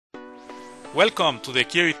Welcome to the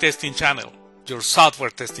QA testing channel, your software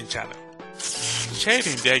testing channel.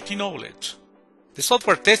 Sharing the IT knowledge. The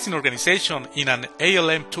software testing organization in an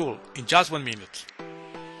ALM tool in just 1 minute.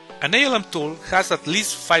 An ALM tool has at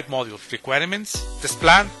least 5 modules: requirements, test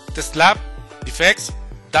plan, test lab, defects,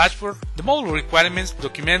 dashboard. The module requirements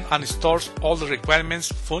document and stores all the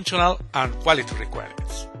requirements, functional and quality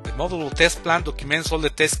requirements. The module test plan documents all the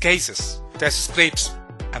test cases, test scripts,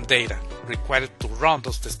 and data required to run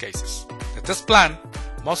those test cases. The test plan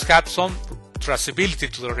must have some traceability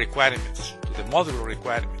to the requirements, to the module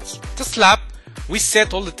requirements. Test lab, we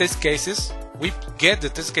set all the test cases, we get the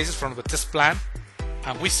test cases from the test plan,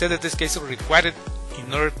 and we set the test cases required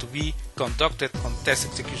in order to be conducted on test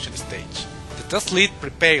execution stage. The test lead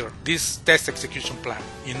prepares this test execution plan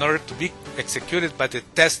in order to be executed by the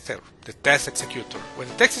tester, the test executor. When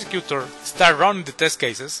the test executor starts running the test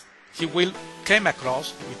cases, he will come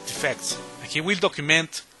across with defects, and he will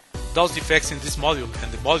document those defects in this module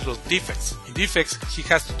and the module's defects. In defects, he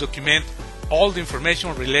has to document all the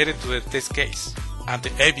information related to the test case and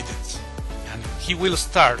the evidence, and he will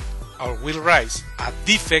start or will raise a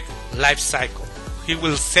defect life cycle. He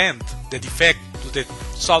will send the defect to the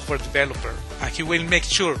software developer, and he will make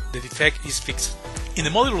sure the defect is fixed. In the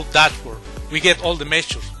module dashboard, we get all the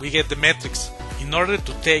measures, we get the metrics in order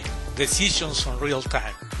to take decisions on real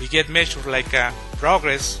time. We get measures like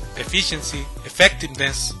progress, efficiency,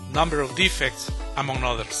 effectiveness, number of defects, among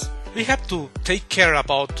others. We have to take care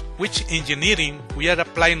about which engineering we are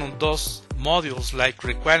applying on those modules like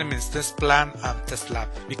requirements, test plan, and test lab,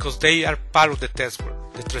 because they are part of the Testware.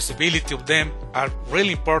 The traceability of them are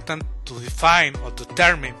really important to define or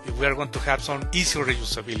determine if we are going to have some easy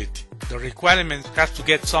reusability. The requirements have to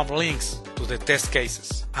get some links to the test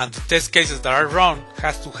cases, and the test cases that are run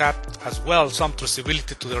has to have as well some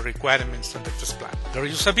traceability to the requirements and the test plan. The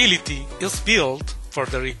reusability is built for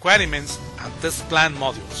the requirements and test plan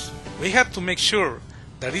modules. We have to make sure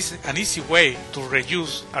there is an easy way to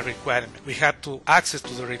reuse a requirement. We have to access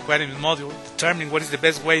to the requirement module, determine what is the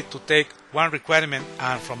best way to take one requirement,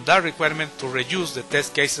 and from that requirement to reuse the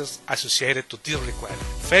test cases associated to this requirement.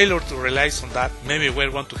 Failure to realize on that, maybe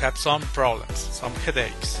we're going to have some problems, some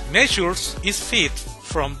headaches. Measures is fit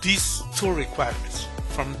from these two requirements,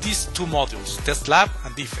 from these two modules, test lab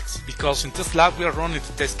and defects, because in test lab we are running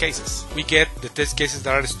the test cases. We get the test cases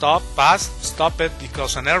that are stopped, passed, stopped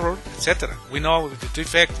because an error, etc. We know if the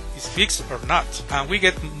defect is fixed or not, and we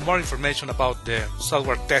get more information about the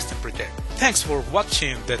software testing project. Thanks for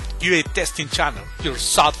watching the QA testing channel, your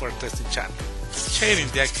software testing channel, sharing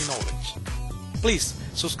the IT knowledge. Please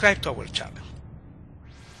subscribe to our channel.